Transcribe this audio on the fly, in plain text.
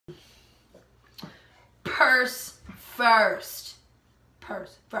purse first.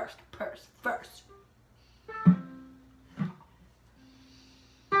 Purse first, purse first.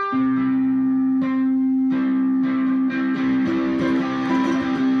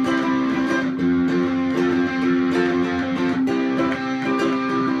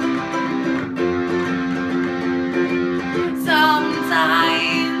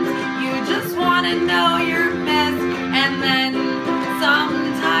 Sometimes you just want to know you're missed, and then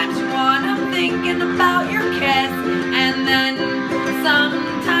sometimes you want to thinking about your kiss, and then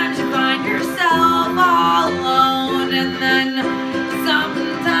sometimes you find yourself all alone, and then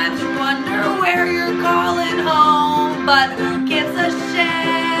sometimes you wonder where you're calling home, but who gives a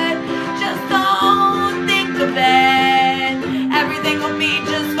shit? Just don't think of it. Everything will be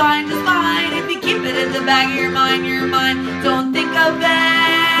just fine if you keep it in the back of your mind, don't think of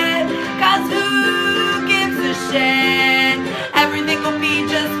it, 'cause who gives a shit? Everything will be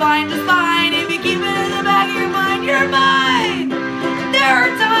just fine if you keep it in the back of your mind. There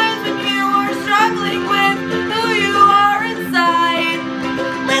are times when you are struggling with who you are inside,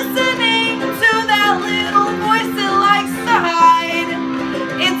 listening to that little voice that likes to hide.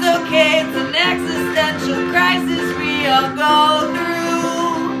 It's okay, it's an existential crisis we all go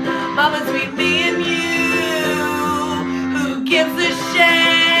through, but between me and you, who gives a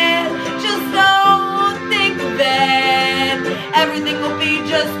shit? Just don't think of it. Everything will be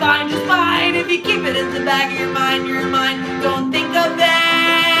just fine if you keep it in the back of your mind, don't think of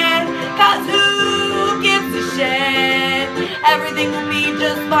it, 'cause who gives a shit? Everything will be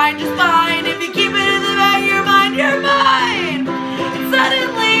just fine if you keep it in the back of your mind, And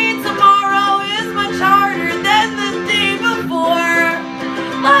suddenly tomorrow is much harder than the day before,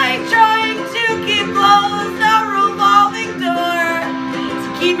 like trying to keep closed a revolving door, to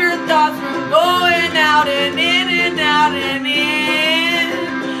keep your thoughts from going out and in and out and in.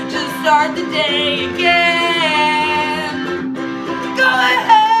 Just start the day again. Go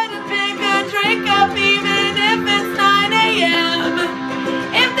ahead and pick a drink up even if it's 9 a.m.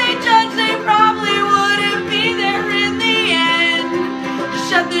 If they judge, they probably wouldn't be there in the end. Just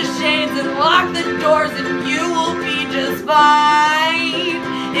shut the shades and lock the doors and you will be just fine.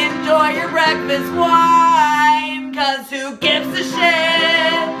 Enjoy your breakfast wine, 'cause who gives a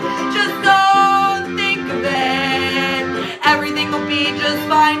shit? Just don't think of it. Everything will be just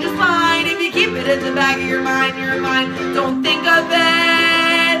fine if you keep it in the back of your mind, don't think of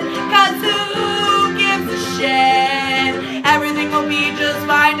it, 'cause who gives a shit? Everything will be just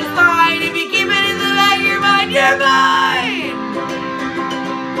fine if you keep it in the back of your mind,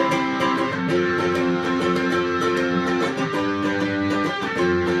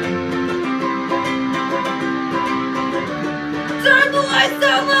 Turn the lights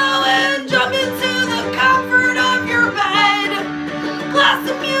down low and jump into the comfort of your bed. Blast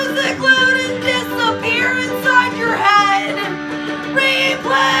the music loud and disappear inside your head.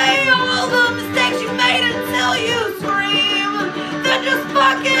 Replay all the mistakes you made until you scream. Then just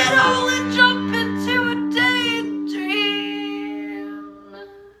fuck it all and jump into a daydream.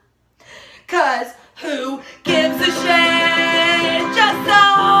 'Cause who gives a shit? Just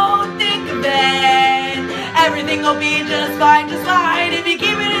don't think of it. Everything will be just fine if you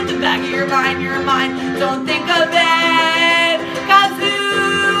keep it in the back of your mind, don't think of it, 'cause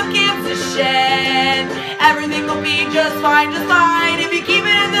who gives a shit? Everything will be just fine if you keep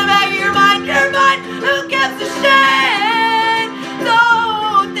it in the back of your mind, who gives a shit?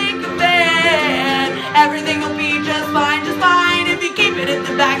 Don't think of it. Everything will be just fine if you keep it in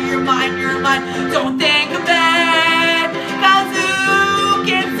the back of your mind, don't think of it, 'cause who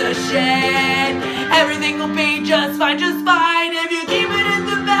gives a shit? Everything will be just fine if you keep it in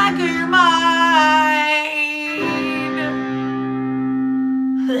the back of your mind.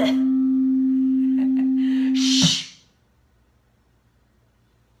 Shh.